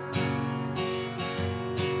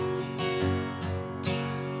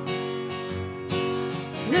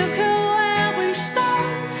 Look at where we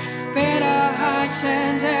stand, bitter hearts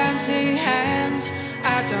and empty hands.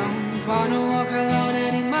 I don't wanna walk alone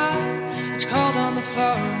anymore. It's cold on the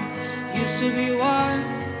floor, used to be warm.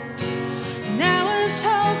 Now it's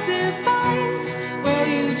hope divides. Will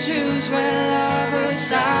you choose where lovers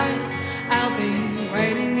side? I'll be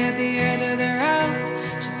waiting at the end of the road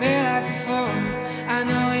to be like before. I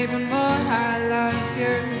know even more I love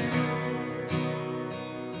you.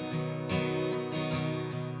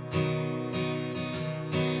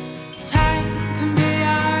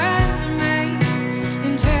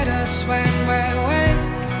 When we're awake,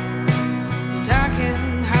 and I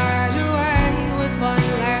can hide away with one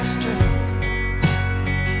last drink.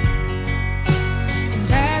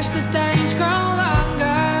 And as the days grow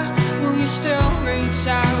longer, will you still reach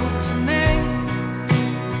out to me?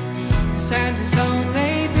 The sand is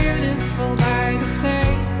only beautiful by the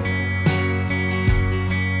sea.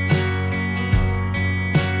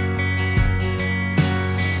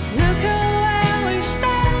 Look at where we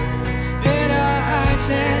stand, bitter hearts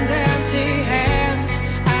and empty hands.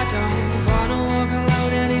 I don't wanna walk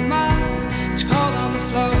alone anymore. It's cold on the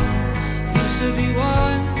floor, used to be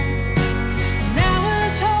warm. Now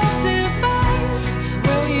it's hope divides.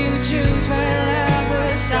 Will you choose wherever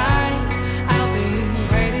side? I'll be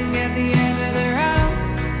waiting at the end of the road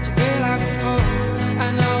to be like before. I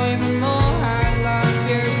know even more I love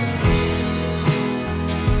you.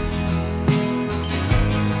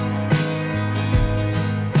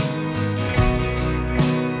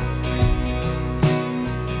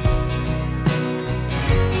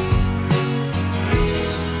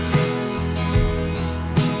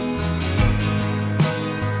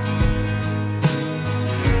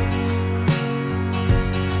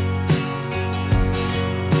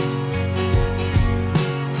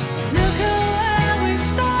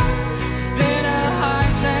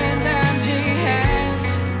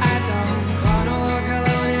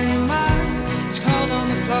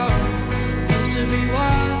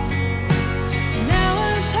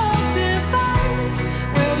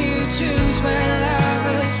 Choose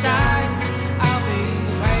wherever side. I'll be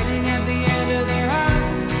waiting at the end of the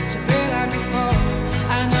road to be like before.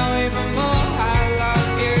 I know even more I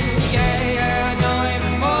love you. Yeah, yeah, I know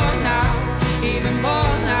even more now. Even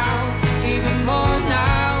more now. Even more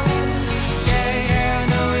now. Yeah, yeah, I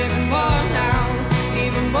know even more now.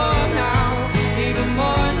 Even more now. Even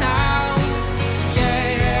more now. Yeah,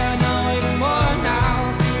 yeah, I know even more now.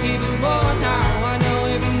 Even more now. I know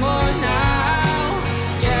even more now.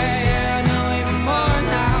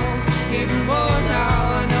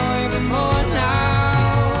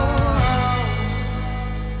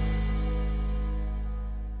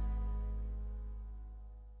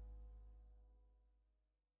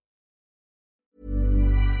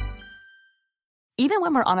 Even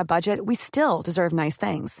when we're on a budget, we still deserve nice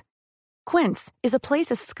things. Quince is a place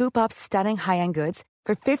to scoop up stunning high-end goods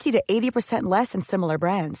for 50 to 80% less than similar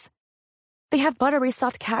brands. They have buttery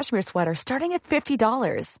soft cashmere sweaters starting at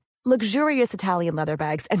 $50, luxurious Italian leather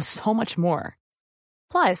bags, and so much more.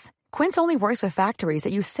 Plus, Quince only works with factories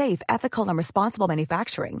that use safe, ethical, and responsible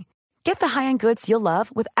manufacturing. Get the high-end goods you'll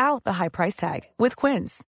love without the high price tag with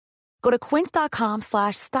Quince. Go to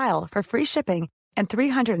quince.com/style for free shipping and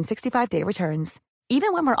 365-day returns.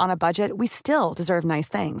 Even when we're on a budget, we still deserve nice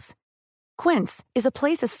things. Quince is a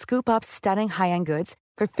place to scoop up stunning high-end goods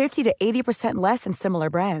for 50 to 80% less than similar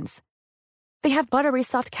brands. They have buttery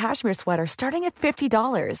soft cashmere sweaters starting at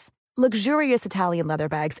 $50, luxurious Italian leather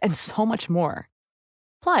bags, and so much more.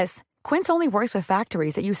 Plus, Quince only works with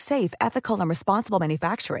factories that use safe, ethical, and responsible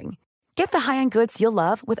manufacturing. Get the high-end goods you'll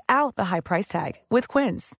love without the high price tag with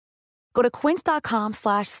Quince. Go to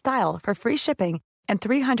quince.com/style for free shipping and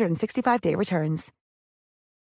 365-day returns.